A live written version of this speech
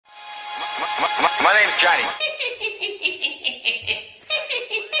My name's Johnny.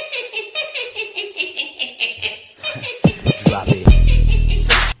 Drop it.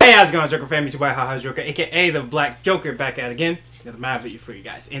 Hey, how's it going, Joker fam? It's your boy, Haha's Joker, aka the Black Joker, back at it again. Another Madden video for you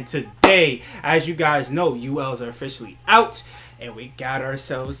guys. And today, as you guys know, ULs are officially out, and we got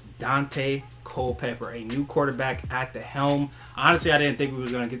ourselves Daunte Culpepper, a new quarterback at the helm. Honestly, I didn't think we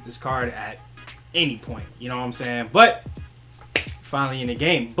was gonna get this card at any point. You know what I'm saying? But finally in the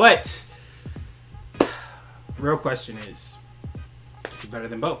game. But real question is he better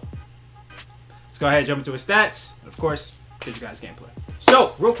than Bo? Let's go ahead and jump into his stats. And of course, get you guys gameplay.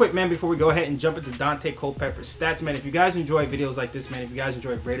 So, real quick, man, before we go ahead and jump into Daunte Culpepper's stats, man, if you guys enjoy videos like this, man, if you guys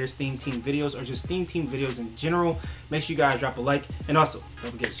enjoy Raiders theme team videos or just theme team videos in general, make sure you guys drop a like. And also,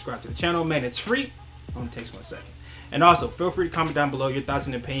 don't forget to subscribe to the channel, man. It's free. Only takes 1 second. And also, feel free to comment down below your thoughts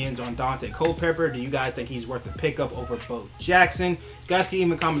and opinions on Daunte Culpepper. Do you guys think he's worth the pickup over Bo Jackson? You guys can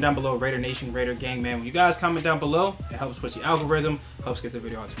even comment down below, Raider Nation, Raider Gang, man. When you guys comment down below, it helps push the algorithm, helps get the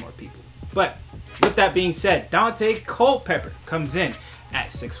video out to more people. But with that being said, Daunte Culpepper comes in at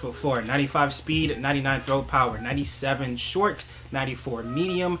 6'4", 95 speed, 99 throw power, 97 short, 94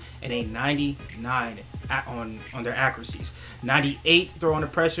 medium, and a 99 on their accuracies. 98 throw under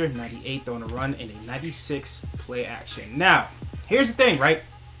pressure, 98 throw on a run, and a 96 play action. Now, here's the thing, right?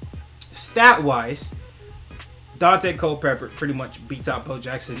 Stat-wise, Daunte Culpepper pretty much beats out Bo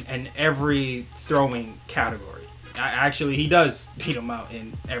Jackson in every throwing category. Actually, he does beat him out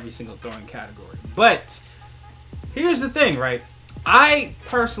in every single throwing category. But here's the thing, right? I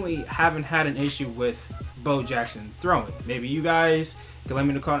personally haven't had an issue with Bo Jackson throwing. Maybe you guys can let me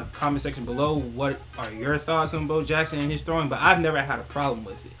in the comment section below what are your thoughts on Bo Jackson and his throwing, but I've never had a problem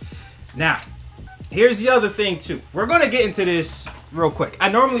with it. Now, here's the other thing too. We're going to get into this real quick. I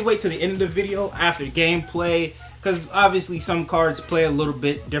normally wait till the end of the video after gameplay because obviously some cards play a little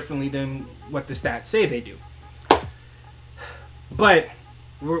bit differently than what the stats say they do. But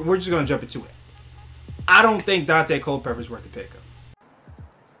we're just going to jump into it. I don't think Daunte Culpepper is worth the pickup.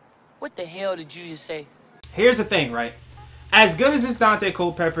 What the hell did you just say? Here's the thing, right? As good as this Daunte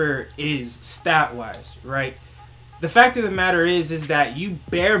Culpepper is stat-wise, right? The fact of the matter is that you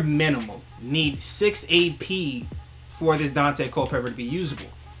bare minimum need 6 AP for this Daunte Culpepper to be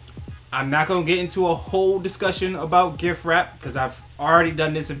usable. I'm not going to get into a whole discussion about gift wrap because I've already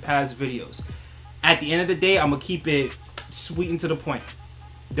done this in past videos. At the end of the day, I'm going to keep it sweet and to the point.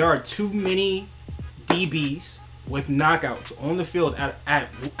 There are too many DBs with knockouts on the field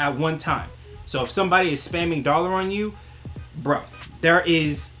at one time. So if somebody is spamming dollar on you, bro, there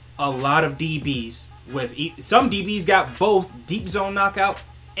is a lot of DBs with some DBs got both deep zone knockout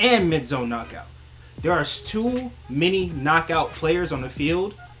and mid zone knockout. There are too many knockout players on the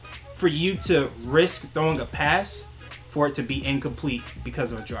field for you to risk throwing a pass for it to be incomplete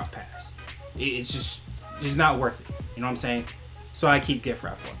because of a drop pass. It's just not worth it. You know what I'm saying? So I keep gift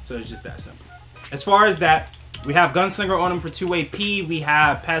wrap on. So it's just that simple. As far as that, we have Gunslinger on him for 2 AP, we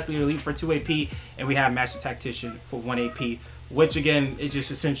have Pass Leader Elite for 2 AP, and we have Master Tactician for 1 AP, which again is just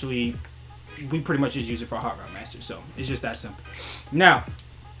essentially, we pretty much just use it for a Hot Route Master, so it's just that simple. Now,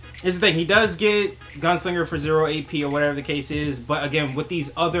 here's the thing, he does get Gunslinger for 0 AP or whatever the case is, but again, with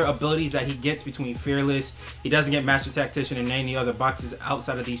these other abilities that he gets between Fearless, he doesn't get Master Tactician in any other boxes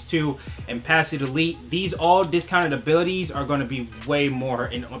outside of these two, and Pass Leader Elite, these all discounted abilities are going to be way more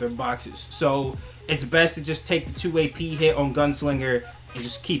in other boxes, so it's best to just take the 2 AP hit on Gunslinger and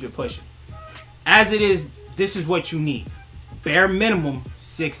just keep it pushing. As it is, this is what you need. Bare minimum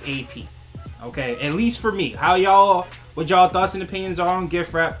 6 AP. Okay, at least for me. What y'all thoughts and opinions are on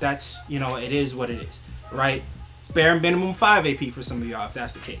gift wrap, that's, you know, it is what it is, right? Bare minimum 5 AP for some of y'all if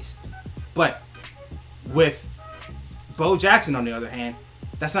that's the case. But with Bo Jackson on the other hand,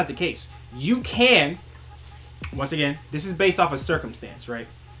 that's not the case. You can, once again, this is based off of circumstance, right?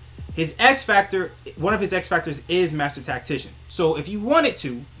 His X Factor, one of his X Factors is Master Tactician. So if you wanted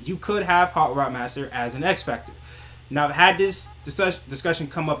to, you could have Hot Route Master as an X Factor. Now, I've had this discussion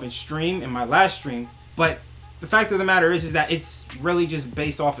come up in stream, in my last stream, but the fact of the matter is that it's really just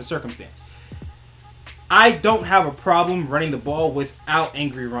based off of circumstance. I don't have a problem running the ball without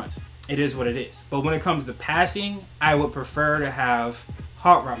angry runs. It is what it is. But when it comes to passing, I would prefer to have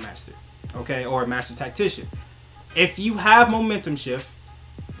Hot Route Master, okay, or Master Tactician. If you have momentum shift,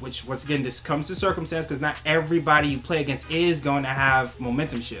 which once again, this comes to circumstance because not everybody you play against is going to have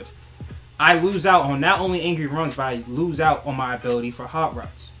momentum shift. I lose out on not only angry runs, but I lose out on my ability for hot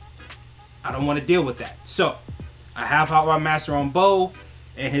routes. I don't want to deal with that. So I have Hot Route Master on Bo,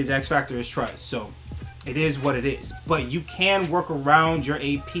 and his X Factor is Trust. So it is what it is. But you can work around your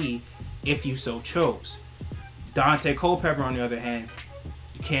AP if you so chose. Daunte Culpepper, on the other hand,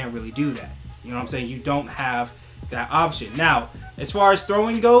 you can't really do that. You know what I'm saying? You don't have that option. Now, as far as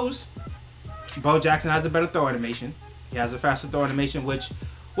throwing goes, Bo Jackson has a better throw animation. He has a faster throw animation, which,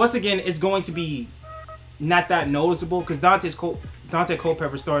 once again, is going to be not that noticeable because Daunte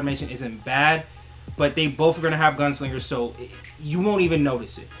Culpepper's throw animation isn't bad, but they both are going to have gunslingers, so you won't even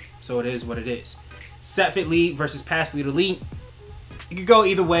notice it. So it is what it is. Set fit lead versus pass lead elite. It could go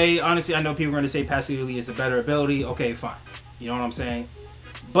either way. Honestly, I know people are going to say pass lead elite is the better ability. Okay, fine. You know what I'm saying?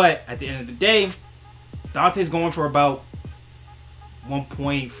 But at the end of the day, Daunte's going for about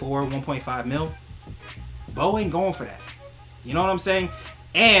 1.4, 1.5 mil. Bo ain't going for that. You know what I'm saying?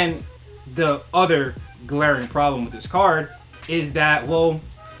 And the other glaring problem with this card is that, well,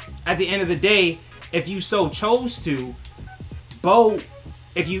 at the end of the day, if you so chose to, Bo,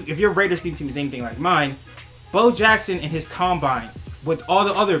 if your Raiders team is anything like mine, Bo Jackson in his combine, with all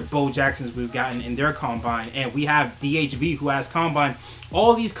the other Bo Jacksons we've gotten in their combine, and we have DHB who has combine,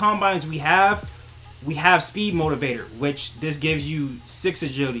 all these combines we have speed motivator, which this gives you 6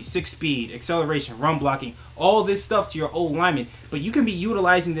 agility, 6 speed, acceleration, run blocking, all this stuff to your old lineman, but you can be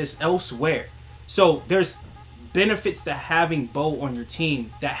utilizing this elsewhere. So there's benefits to having Bo on your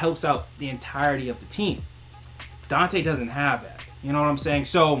team that helps out the entirety of the team. Daunte doesn't have that. You know what I'm saying?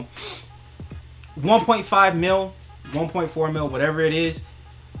 So 1.5 mil, 1.4 mil, whatever it is,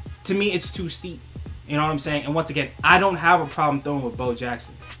 to me it's too steep. You know what I'm saying? And once again, I don't have a problem throwing with Bo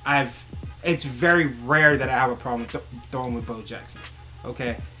Jackson. It's very rare that I have a problem throwing with Bo Jackson.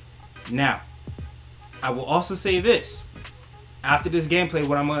 Okay? Now, I will also say this. After this gameplay,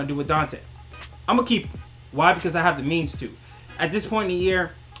 what I'm going to do with Daunte, I'm going to keep him. Why? Because I have the means to. At this point in the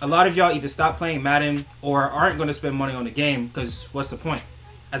year, a lot of y'all either stop playing Madden or aren't going to spend money on the game, because what's the point?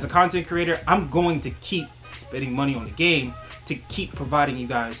 As a content creator, I'm going to keep spending money on the game to keep providing you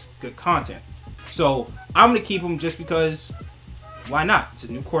guys good content. So I'm going to keep him just because, why not? It's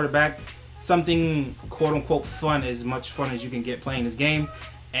a new quarterback. Something quote-unquote fun, as much fun as you can get playing this game.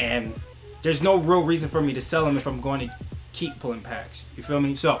 And there's no real reason for me to sell him if I'm going to keep pulling packs. You feel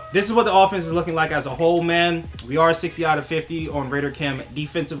me? So this is what the offense is looking like as a whole, man. We are 60 out of 50 on Raider Chem.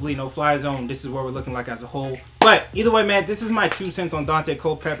 Defensively, no fly zone. This is what we're looking like as a whole. But either way, man, this is my 2 cents on Daunte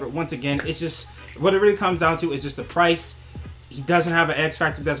Culpepper. Once again, it's just, what it really comes down to is just the price. He doesn't have an X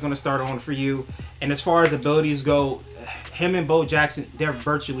factor that's going to start on for you. And as far as abilities go, him and Bo Jackson, they're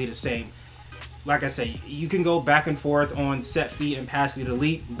virtually the same. Like I say, you can go back and forth on set feet and pass lead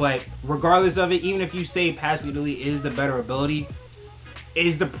elite, but regardless of it, even if you say pass lead elite is the better ability,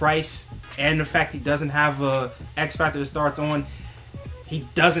 is the price and the fact he doesn't have a X factor that starts on, he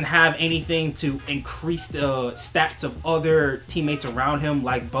doesn't have anything to increase the stats of other teammates around him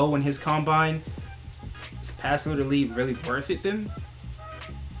like Bo in his combine. Is pass lead elite really worth it then?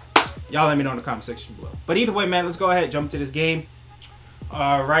 Y'all let me know in the comment section below. But either way, man, let's go ahead and jump into this game.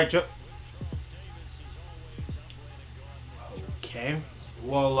 All right, okay,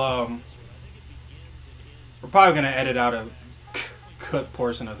 well, we're probably gonna edit out a good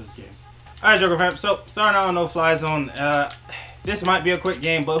portion of this game. All right, Joker fam. So starting out on no fly zone. This might be a quick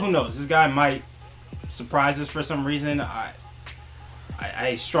game, but who knows? This guy might surprise us for some reason.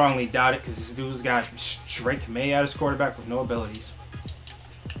 I strongly doubt it because this dude's got Drake May at his quarterback with no abilities.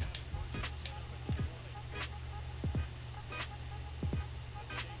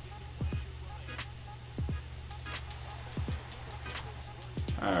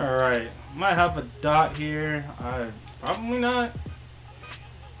 Alright, might have a dot here. Probably not.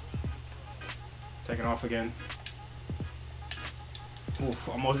 Taking off again. Oof,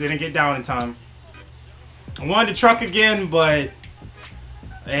 almost didn't get down in time. I wanted to truck again, but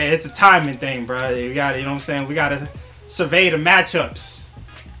it's a timing thing, bro. We gotta, you know what I'm saying? We gotta survey the matchups.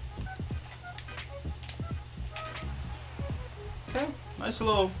 Okay, nice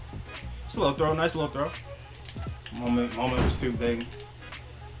little throw, nice little throw. Moment was too big.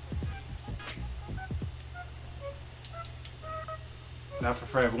 Not for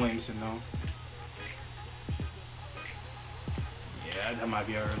Fred Williamson, though. Yeah, that might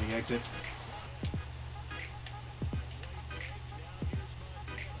be an early exit.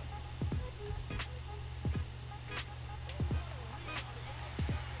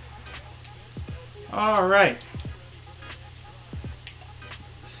 All right.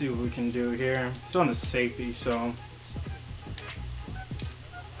 Let's see what we can do here. It's on the safety, so.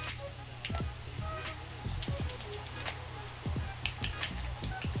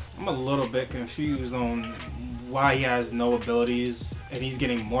 I'm a little bit confused on why he has no abilities and he's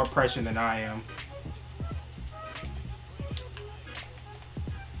getting more pressure than I am.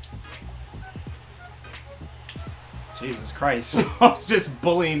 Jesus Christ. I was just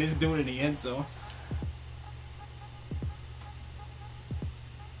bullying this dude in the end zone.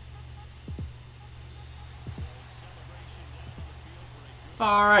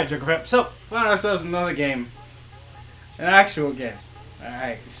 Alright, Joker fam. So, found ourselves another game. An actual game.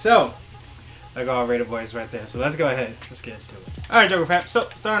 Alright, so. Like all Raider boys right there. So let's go ahead. Let's get into it. Alright, Joker fam. So,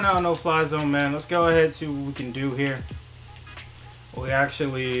 starting out no fly zone, man. Let's go ahead and see what we can do here. We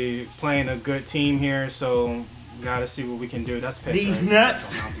actually playing a good team here, so we gotta see what we can do. That's pick. These right?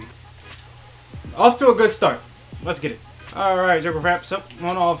 nuts. Off to a good start. Let's get it. Alright, Joker fam. So,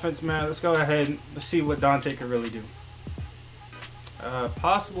 on offense, man. Let's go ahead and let's see what Daunte can really do.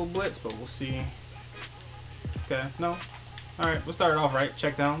 Possible blitz, but we'll see. Okay, no. Alright, we'll start it off right.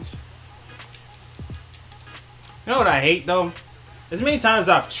 Check downs. You know what I hate, though? As many times as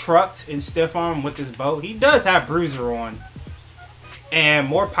I've trucked in stiff arm with this boat, he does have bruiser on. And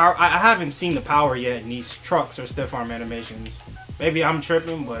more power. I haven't seen the power yet in these trucks or stiff arm animations. Maybe I'm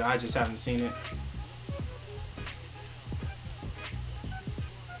tripping, but I just haven't seen it.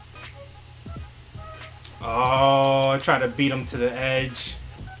 Oh, I tried to beat him to the edge.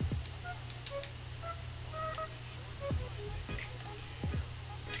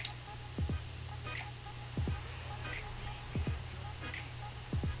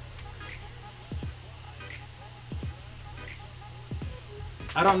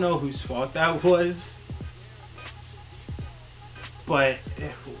 I don't know whose fault that was, but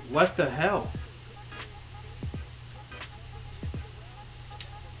what the hell?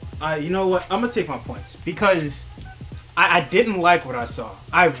 You know what? I'm gonna take my points because I didn't like what I saw.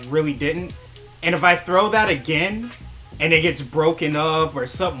 I really didn't. And if I throw that again and it gets broken up or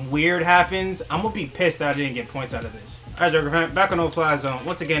something weird happens, I'm gonna be pissed that I didn't get points out of this. All right, Joker fan, back on no fly zone.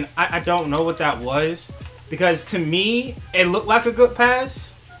 Once again, I don't know what that was because to me it looked like a good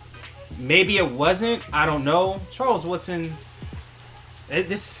pass. Maybe it wasn't. I don't know. Charles Woodson.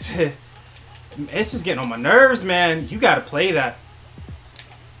 This is getting on my nerves, man. You gotta play that.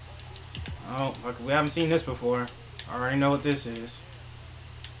 Oh, we haven't seen this before. I already know what this is.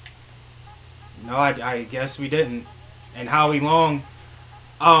 No, I guess we didn't. And Howie Long.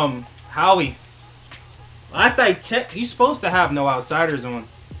 Howie. Last I checked, he's supposed to have no outsiders on.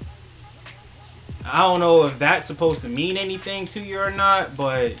 I don't know if that's supposed to mean anything to you or not,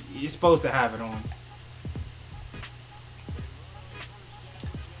 but you're supposed to have it on.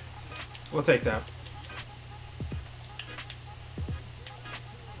 We'll take that.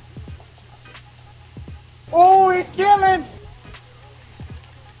 Oh, he's killing!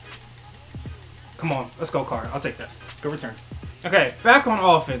 Come on, let's go, Carr. I'll take that. Good return. Okay, back on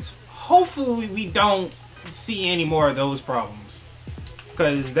offense. Hopefully we don't see any more of those problems.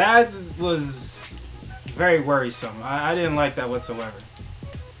 Because that was very worrisome. I didn't like that whatsoever.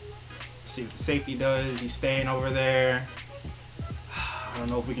 See what the safety does. He's staying over there. I don't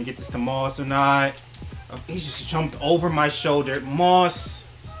know if we can get this to Moss or not. He just jumped over my shoulder. Moss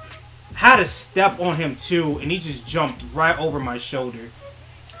had a step on him too, and he just jumped right over my shoulder.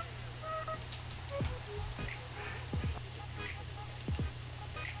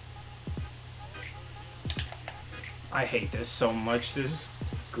 I hate this so much. This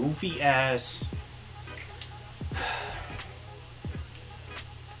goofy ass.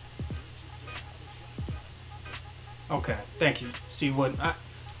 Okay, thank you. See what?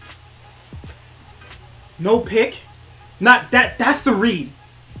 No pick? Not that. That's the read.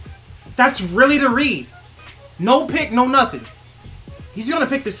 That's really the read. No pick, no nothing. He's gonna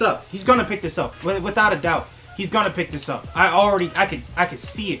pick this up. He's gonna pick this up without a doubt. He's gonna pick this up. I could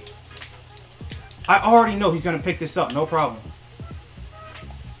see it. I already know he's gonna pick this up. No problem.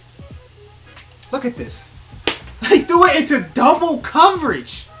 Look at this. He threw it into double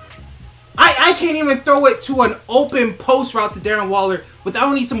coverage. I can't even throw it to an open post route to Darren Waller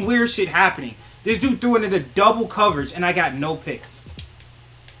without any some weird shit happening. This dude threw it into double coverage and I got no pick.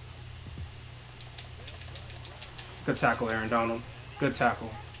 Good tackle, Aaron Donald. Good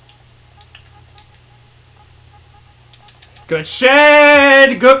tackle. Good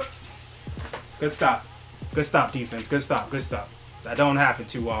shed. Good stop. Good stop, defense. Good stop. Good stop. That don't happen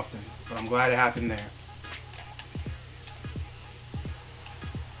too often, but I'm glad it happened there.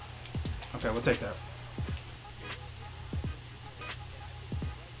 Okay, we'll take that.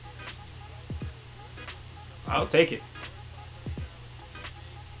 I'll take it.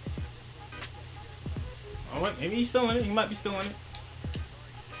 Oh, wait, maybe he's still in it. He might be still in it.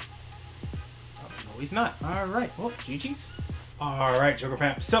 Oh, no, he's not. All right. Well, GG's. All right, Joker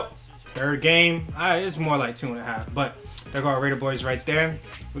fam. So, third game. It's more like 2.5, but there go our Raider boys right there.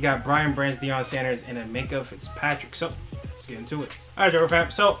 We got Brian Branch, Deion Sanders, and Minka Fitzpatrick. So, let's get into it. All right, Joker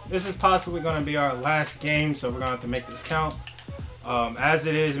fam. So, this is possibly going to be our last game, so we're going to have to make this count. As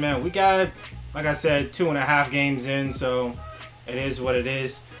it is, man, we got, like I said, 2.5 games in, so it is what it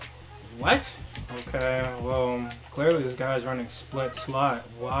is. What? Okay, well, clearly this guy's running split slot.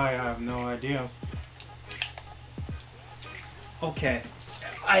 Why? I have no idea. Okay.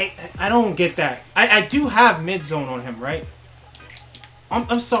 I don't get that. I do have mid zone on him, right?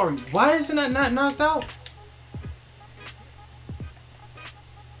 I'm sorry. Why isn't that not knocked out?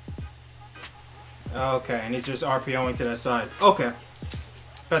 Okay, and he's just RPOing to that side. Okay.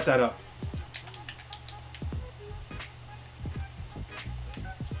 Bet that up.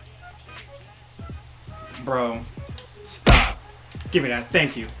 Bro, stop. Give me that.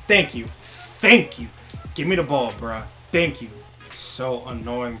 Thank you. Thank you. Thank you. Give me the ball, bro. Thank you. So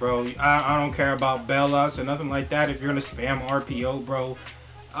annoying, bro. I don't care about bailouts or nothing like that. If you're going to spam RPO, bro,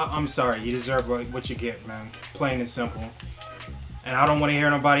 I'm sorry. You deserve what you get, man. Plain and simple. And I don't want to hear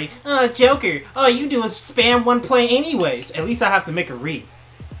nobody, oh, Joker, all you do is spam one play anyways. At least I have to make a read,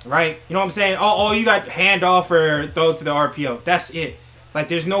 right? You know what I'm saying? Oh, you got handoff or throw to the RPO. That's it. Like,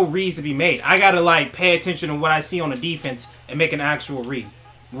 there's no reads to be made. I got to, like, pay attention to what I see on the defense and make an actual read,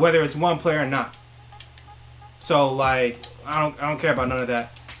 whether it's one player or not. So, like, I don't care about none of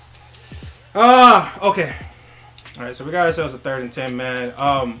that. Okay. All right, so we got ourselves a 3rd and 10, man.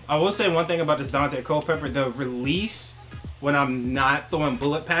 I will say one thing about this Daunte Culpepper. The release when I'm not throwing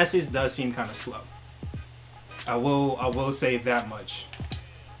bullet passes does seem kind of slow. I will say that much.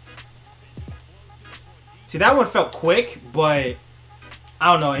 See, that one felt quick, but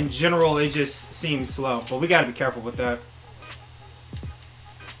I don't know. In general, it just seems slow. But we got to be careful with that.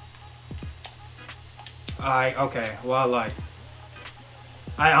 Okay. Well, I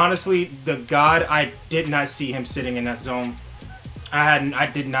honestly, the God, I did not see him sitting in that zone. I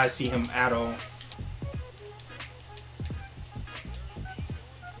did not see him at all.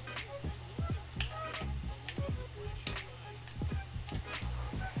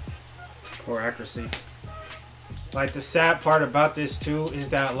 Poor accuracy. Like, the sad part about this too is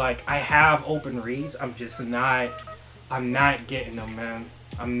that, like, I have open reads. I'm not getting them, man.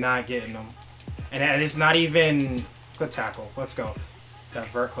 I'm not getting them. And it's not even good tackle. Let's go. That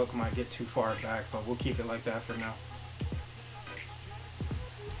vert hook might get too far back, but we'll keep it like that for now.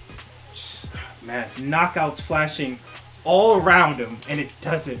 Just, man, knockouts flashing all around him, and it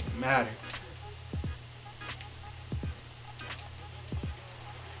doesn't matter.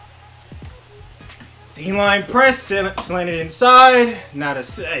 D-line press, slanted inside. Not a,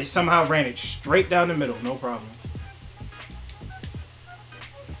 somehow ran it straight down the middle. No problem.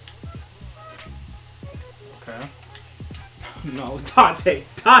 Okay. No, Daunte.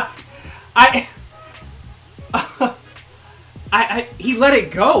 He let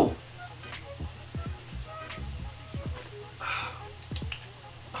it go.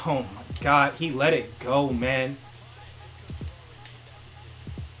 Oh my God, he let it go, man.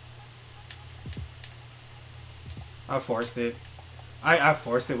 I forced it. I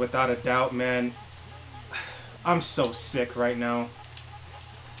forced it without a doubt, man. I'm so sick right now.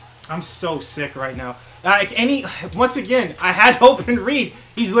 I'm so sick right now. Once again, I had open read.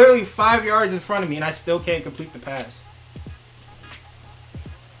 He's literally 5 yards in front of me, and I still can't complete the pass.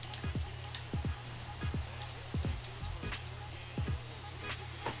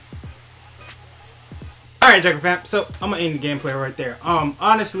 Alright, Joker fam. So I'm gonna end the gameplay right there.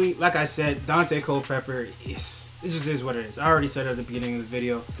 Honestly, like I said, Daunte Culpepper it just is what it is. I already said at the beginning of the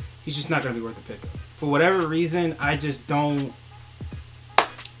video, he's just not gonna be worth the pickup. For whatever reason, I just don't.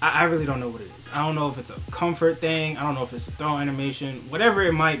 I really don't know what it is. I don't know if it's a comfort thing. I don't know if it's a throw animation. Whatever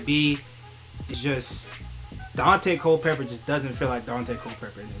it might be, it's just Daunte Culpepper just doesn't feel like Daunte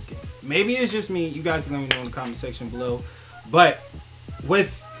Culpepper in this game. Maybe it's just me. You guys can let me know in the comment section below. But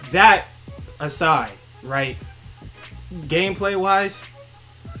with that aside, right? Gameplay wise,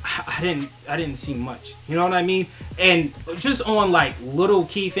 I didn't see much. You know what I mean? And just on like little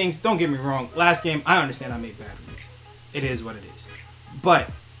key things, don't get me wrong. Last game, I understand I made bad reads. It is what it is. But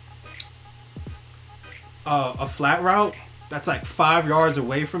a flat route that's like 5 yards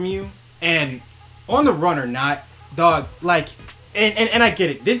away from you and on the run or not, dog, like, and I get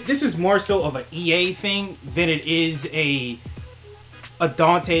it. This is more so of an EA thing than it is a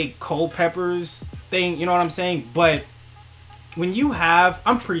Daunte Culpepper's thing, you know what I'm saying? But when you have,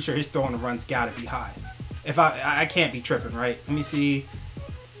 I'm pretty sure his throwing the run's gotta be high. If I can't be tripping, right? Let me see.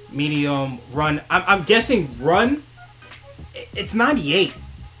 Medium, run. I'm guessing run. It's 98.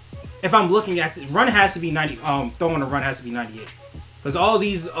 If I'm looking at the run, has to be 90. Throwing a run has to be 98. Because all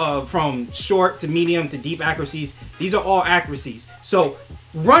these from short to medium to deep accuracies, these are all accuracies. So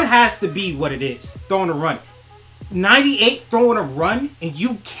run has to be what it is. Throwing a run. 98 throwing a run and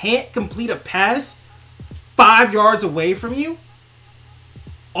you can't complete a pass 5 yards away from you?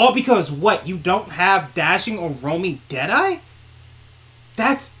 All because what? You don't have dashing or roaming Deadeye?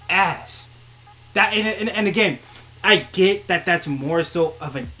 That's ass. That and again, I get that that's more so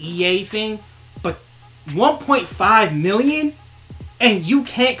of an EA thing, but 1.5 million and you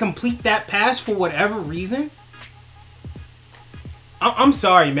can't complete that pass for whatever reason. I'm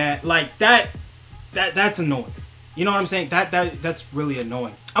sorry, man. Like that's annoying. You know what I'm saying? That's really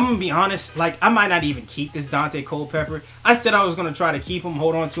annoying. I'm gonna be honest. Like, I might not even keep this Daunte Culpepper. I said I was gonna try to keep him,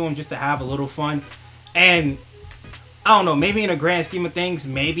 hold on to him, just to have a little fun. And I don't know. Maybe in a grand scheme of things,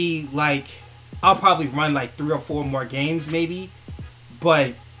 maybe like I'll probably run like 3 or 4 more games, maybe.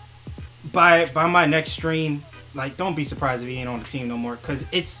 But by my next stream, like, don't be surprised if he ain't on the team no more, cause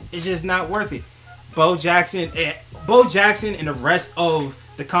it's just not worth it. Bo Jackson and the rest of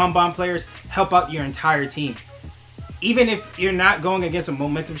the Combine players help out your entire team. Even if you're not going against a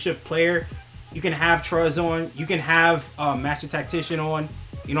momentum shift player, you can have Truz on. You can have Master Tactician on.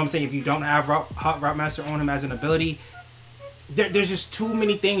 You know what I'm saying? If you don't have Hot Route Master on him as an ability, there's just too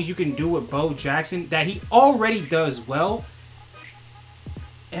many things you can do with Bo Jackson that he already does well.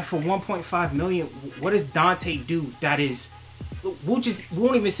 And for 1.5 million, what does Daunte do that is, we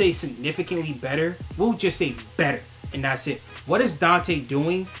won't even say significantly better. We'll just say better, and that's it. What is Daunte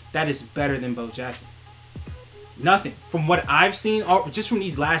doing that is better than Bo Jackson? Nothing. From what I've seen, just from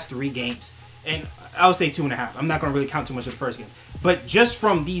these last 3 games, and I would say 2.5. I'm not going to really count too much of the first game, but just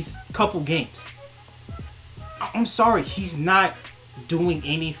from these couple games, I'm sorry, he's not doing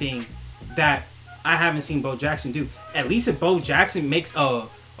anything that I haven't seen Bo Jackson do. At least if Bo Jackson makes a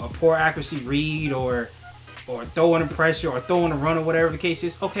poor accuracy read or throw in a pressure or throw in a run or whatever the case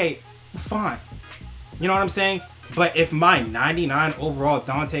is, okay, fine. You know what I'm saying? But if my 99 overall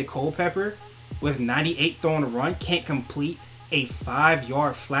Daunte Culpepper with 98 throwing a run can't complete a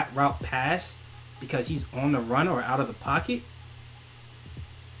 5-yard flat route pass because he's on the run or out of the pocket,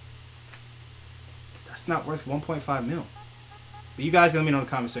 that's not worth 1.5 mil. But you guys let me know in the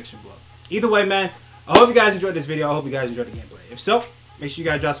comment section below. Either way, man, I hope you guys enjoyed this video. I hope you guys enjoyed the gameplay. If so, make sure you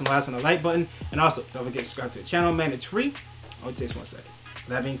guys drop some likes on the like button. And also, don't forget to subscribe to the channel, man. It's free. Only takes 1 second. With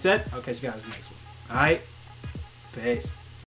that being said, I'll catch you guys in the next one. Alright? Peace.